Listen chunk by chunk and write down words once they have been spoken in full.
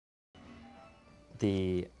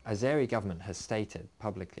The Azeri government has stated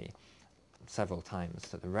publicly several times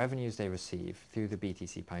that the revenues they receive through the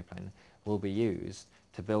BTC pipeline will be used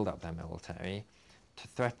to build up their military, to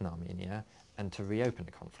threaten Armenia, and to reopen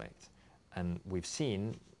the conflict. And we've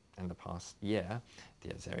seen in the past year the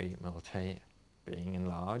Azeri military being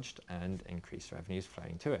enlarged and increased revenues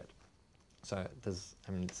flowing to it. So this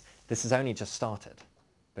has only just started,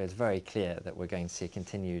 but it's very clear that we're going to see a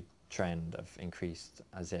continued trend of increased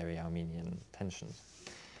Azeri-Armenian tensions.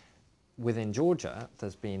 Within Georgia,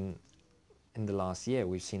 there's been, in the last year,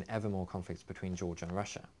 we've seen ever more conflicts between Georgia and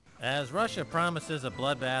Russia. As Russia promises a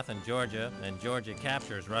bloodbath in Georgia and Georgia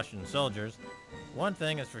captures Russian soldiers, one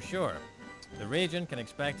thing is for sure. The region can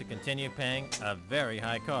expect to continue paying a very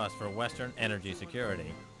high cost for Western energy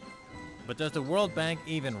security. But does the World Bank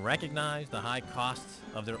even recognize the high costs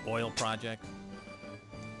of their oil project?